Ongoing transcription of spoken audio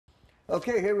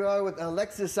Okay, here we are with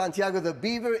Alexis Santiago. The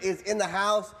Beaver is in the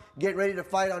house. Get ready to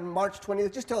fight on March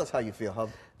 20th. Just tell us how you feel.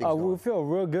 How we feel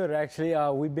real good, actually.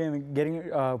 We've been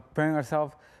preparing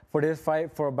ourselves for this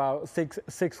fight for about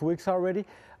six weeks already.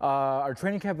 Our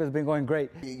training camp has been going great.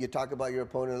 You talk about your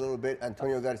opponent a little bit,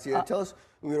 Antonio Garcia. Tell us,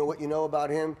 what you know about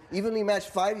him. Evenly matched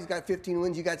fight. He's got 15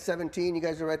 wins. You got 17. You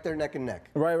guys are right there neck and neck.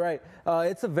 Right.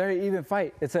 It's a very even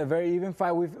fight.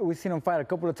 We've seen him fight a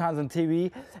couple of times on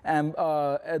TV, and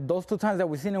those two times that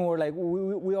we've seen him, were like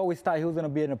we always thought he was going to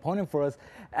be an opponent for us,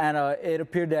 and it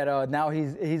appeared that now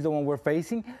he's the one we're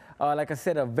facing. Like I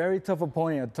said, a very tough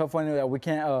opponent, that we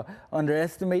can't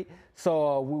underestimate.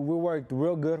 So we worked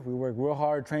real good. We worked real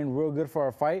hard, trained real good for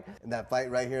our fight. And that fight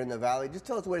right here in the Valley, just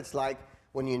tell us what it's like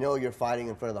when you know you're fighting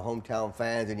in front of the hometown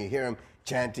fans and you hear them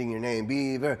chanting your name,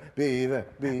 Beaver, Beaver,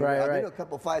 Beaver. Right. I've been to a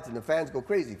couple fights and the fans go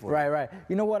crazy for it. Right.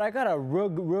 You know what? I got a real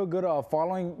good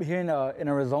following here in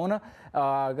Arizona.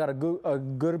 I got a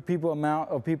good amount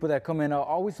of people that come in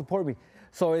always support me.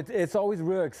 So it's always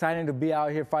real exciting to be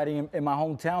out here fighting in my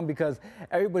hometown because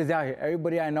everybody's out here.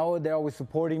 Everybody I know, they're always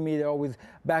supporting me. They're always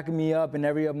backing me up in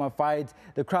every of my fights.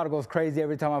 The crowd goes crazy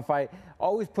every time I fight.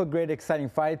 Always put great, exciting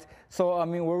fights. So, I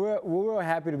mean, we're real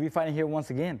happy to be fighting here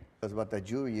once again. That's about that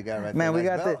jewelry you got right there. Man, we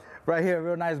nice got belt. right here, a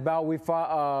real nice bout. We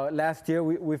fought last year.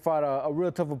 We fought a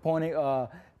real tough opponent.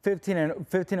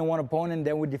 15-1 opponent,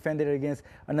 then we defended it against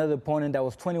another opponent that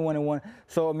was 21-1.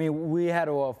 So I mean, we had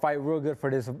to fight real good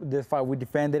for this fight. We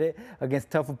defended it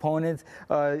against tough opponents.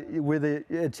 We're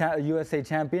the USA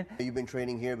champion. You've been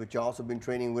training here, but you've also been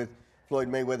training with Floyd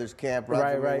Mayweather's camp,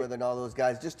 Roger Mayweather, and all those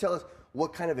guys. Just tell us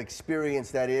what kind of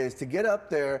experience that is to get up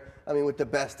there. I mean, with the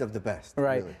best of the best.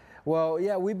 Right. Really. Well,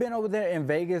 yeah, we've been over there in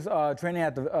Vegas training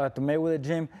at the Mayweather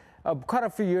gym. Quite a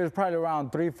few years, probably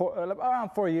around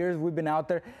 4 years we've been out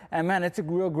there, and man, it's a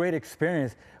real great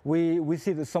experience. We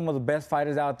see some of the best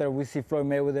fighters out there. We see Floyd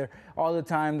Mayweather all the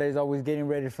time. That he's always getting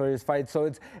ready for his fight,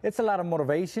 so it's a lot of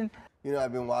motivation. You know,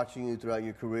 I've been watching you throughout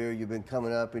your career. You've been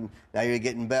coming up, and now you're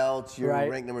getting belts. You're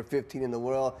ranked number 15 in the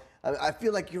world. I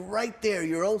feel like you're right there.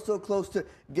 You're also close to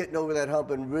getting over that hump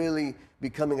and really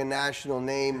becoming a national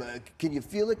name. Can you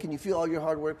feel it? Can you feel all your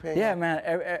hard work paying off? Yeah,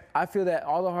 man. I feel that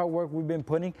all the hard work we've been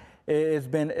putting, it's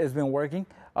been working.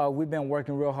 We've been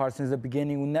working real hard since the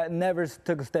beginning. We never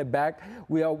took a step back.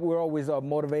 We're always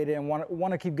motivated and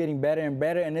want to keep getting better and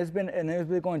better. And it's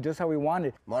been going just how we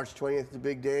wanted. March 20th is the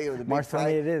big day, or the big March 20th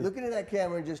fight. it is. Look into that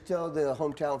camera and just tell the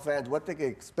hometown fans what they can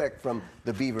expect from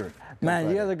the Beaver. Man,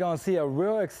 you guys are gonna see a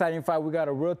real exciting fight. We got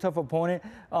a real tough opponent.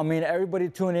 I mean, everybody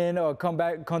tune in or come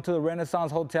to the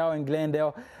Renaissance Hotel in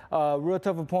Glendale. Real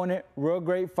tough opponent, real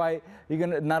great fight. You're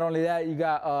gonna, not only that, you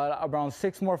got around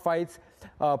 6 more fights,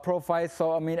 pro fights.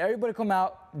 So I mean, everybody come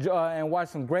out and watch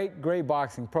some great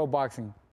boxing, pro boxing.